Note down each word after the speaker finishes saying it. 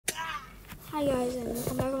Hi guys, and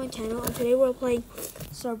welcome back to my channel. And today we're playing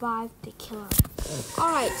Survive the Killer.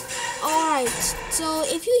 Alright. So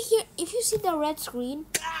if you see the red screen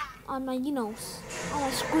on my, on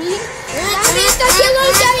my screen, that means the killer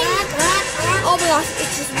is getting. Oh my gosh,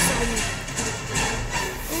 it's just beside me.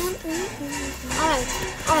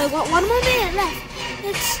 Alright. One more minute left.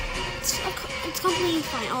 It's completely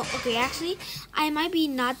fine. Oh, okay. Actually, I might be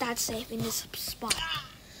not that safe in this spot.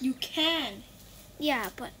 You can. Yeah,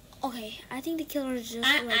 but. Okay, I think the killer is just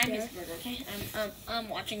right I'm there. his brother, okay? I'm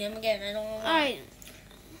watching him again. I don't know. Alright.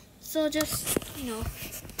 So just,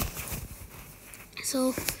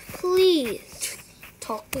 So please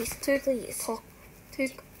talk, please talk.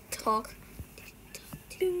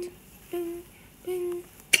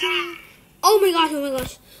 Oh my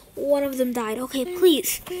gosh. One of them died. Okay,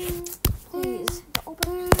 please. Open.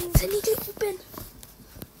 I need to open.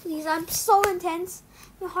 Please, I'm so intense.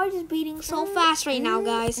 My heart is beating so fast right now,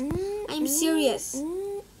 guys. I'm serious.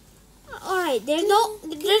 Alright, there's no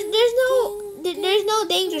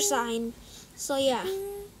danger sign. So yeah.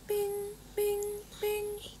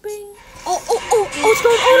 It's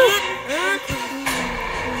going.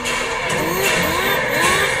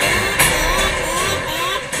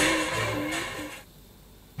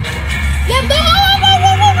 Yeah, go.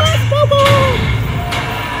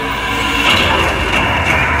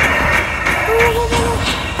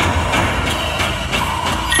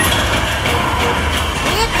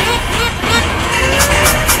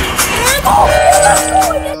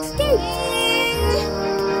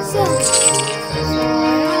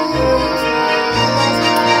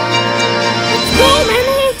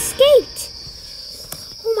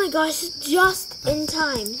 Gosh, just in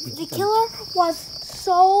time. The killer was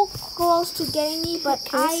so close to getting me, but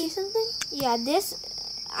Can I see something? Yeah,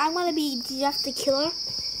 I'm gonna be just the killer.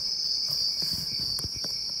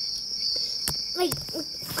 Like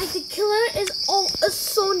the killer is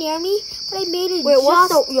so near me, but I made it. Wait, just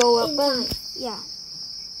what's your in weapon? time. Yeah.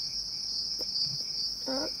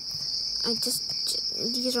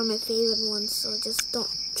 These are my favorite ones, so just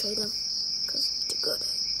don't trade them, cause they're good.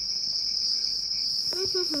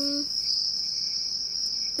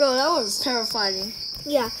 Bro, that was terrifying.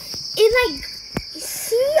 Yeah,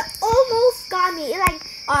 she almost got me.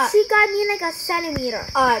 She got me like a centimeter.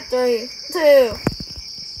 Alright, 3, 2,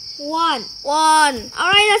 1. Alright,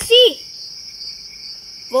 let's see.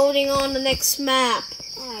 Voting on the next map.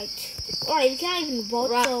 Alright, you can't even vote,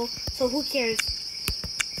 Right. so who cares?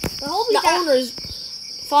 The owners.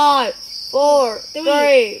 5, 4,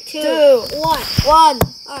 3, 2, 1. 1.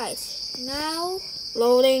 Alright, now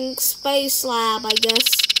Loading Space Lab, I guess.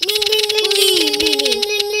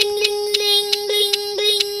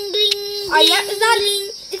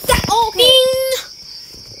 It's that okay.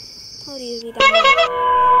 How do you read that?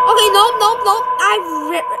 Okay, nope. I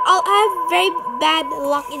have very bad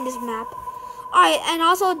luck in this map. Alright, and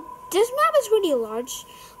also this map is really large,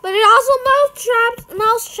 but it also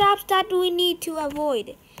mouse traps that we need to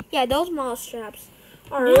avoid. Yeah, those mouse traps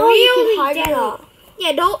are really deadly.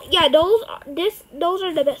 Those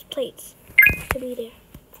are the best plates to be there.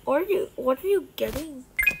 What are you getting?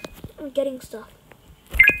 I'm getting stuff.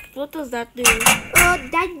 What does that do?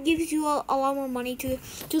 That gives you a lot more money to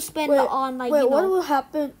spend on what will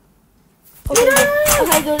happen? Okay,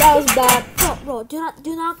 dude, that was bad. Bro, do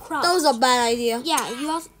not crouch. That was a bad idea. Yeah,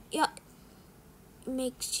 it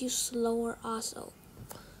makes you slower also.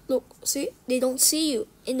 Look, see, they don't see you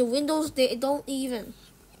in the windows. They don't even.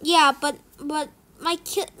 Yeah, but I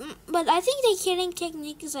think the killing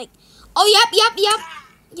technique is like,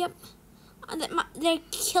 yep. Their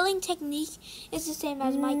killing technique is the same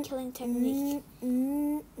as my killing technique.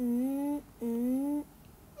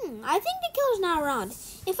 I think the killer's not around.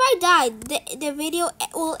 If I die, the video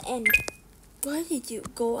will end. Why did you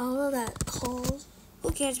go out of that call?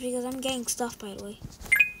 Who cares? Because I'm getting stuff, by the way.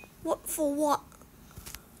 What for? What?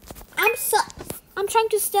 I'm trying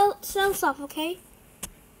to sell stuff. Okay.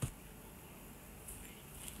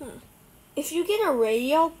 If you get a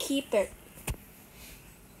radio, keep it.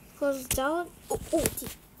 Cause that.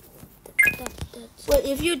 Wait,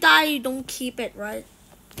 if you die, you don't keep it, right?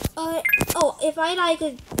 If I die, I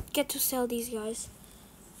could get to sell these guys.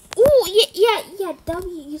 Oh, yeah, that'll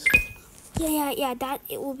be useful. Yeah, that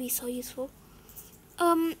it will be so useful.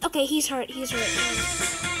 Okay, he's hurt. Here,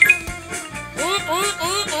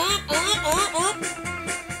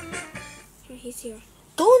 he's here.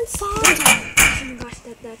 Go inside. Oh my gosh,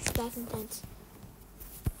 that's intense.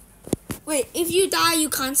 Wait, if you die, you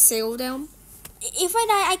can't sell them? If I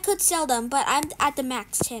die, I could sell them, but I'm at the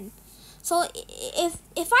max 10. So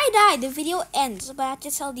if I die, the video ends. But I have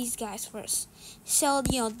to sell these guys first. Sell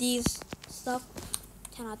these stuff.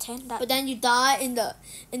 10 out of 10. That. But then you die in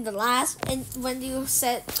the last, and when you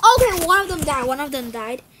said Okay, one of them died. One of them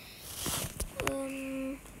died.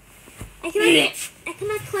 I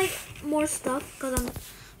cannot collect more stuff because I'm.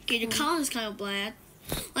 okay, the color is kind of bad.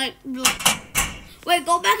 Like, wait,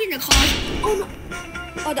 go back in the color. Oh no!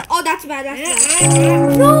 Oh, that's bad. That's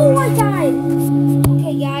bad. No, I died.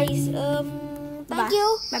 Okay, guys. Thank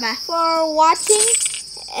you Bye. for watching,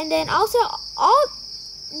 and then also all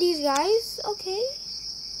these guys. Okay.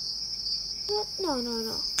 No. Not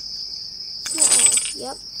all.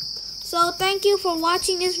 Yep. So thank you for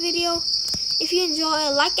watching this video. If you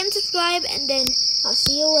enjoy, like and subscribe, and then I'll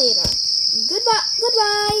see you later.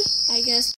 Goodbye. I guess.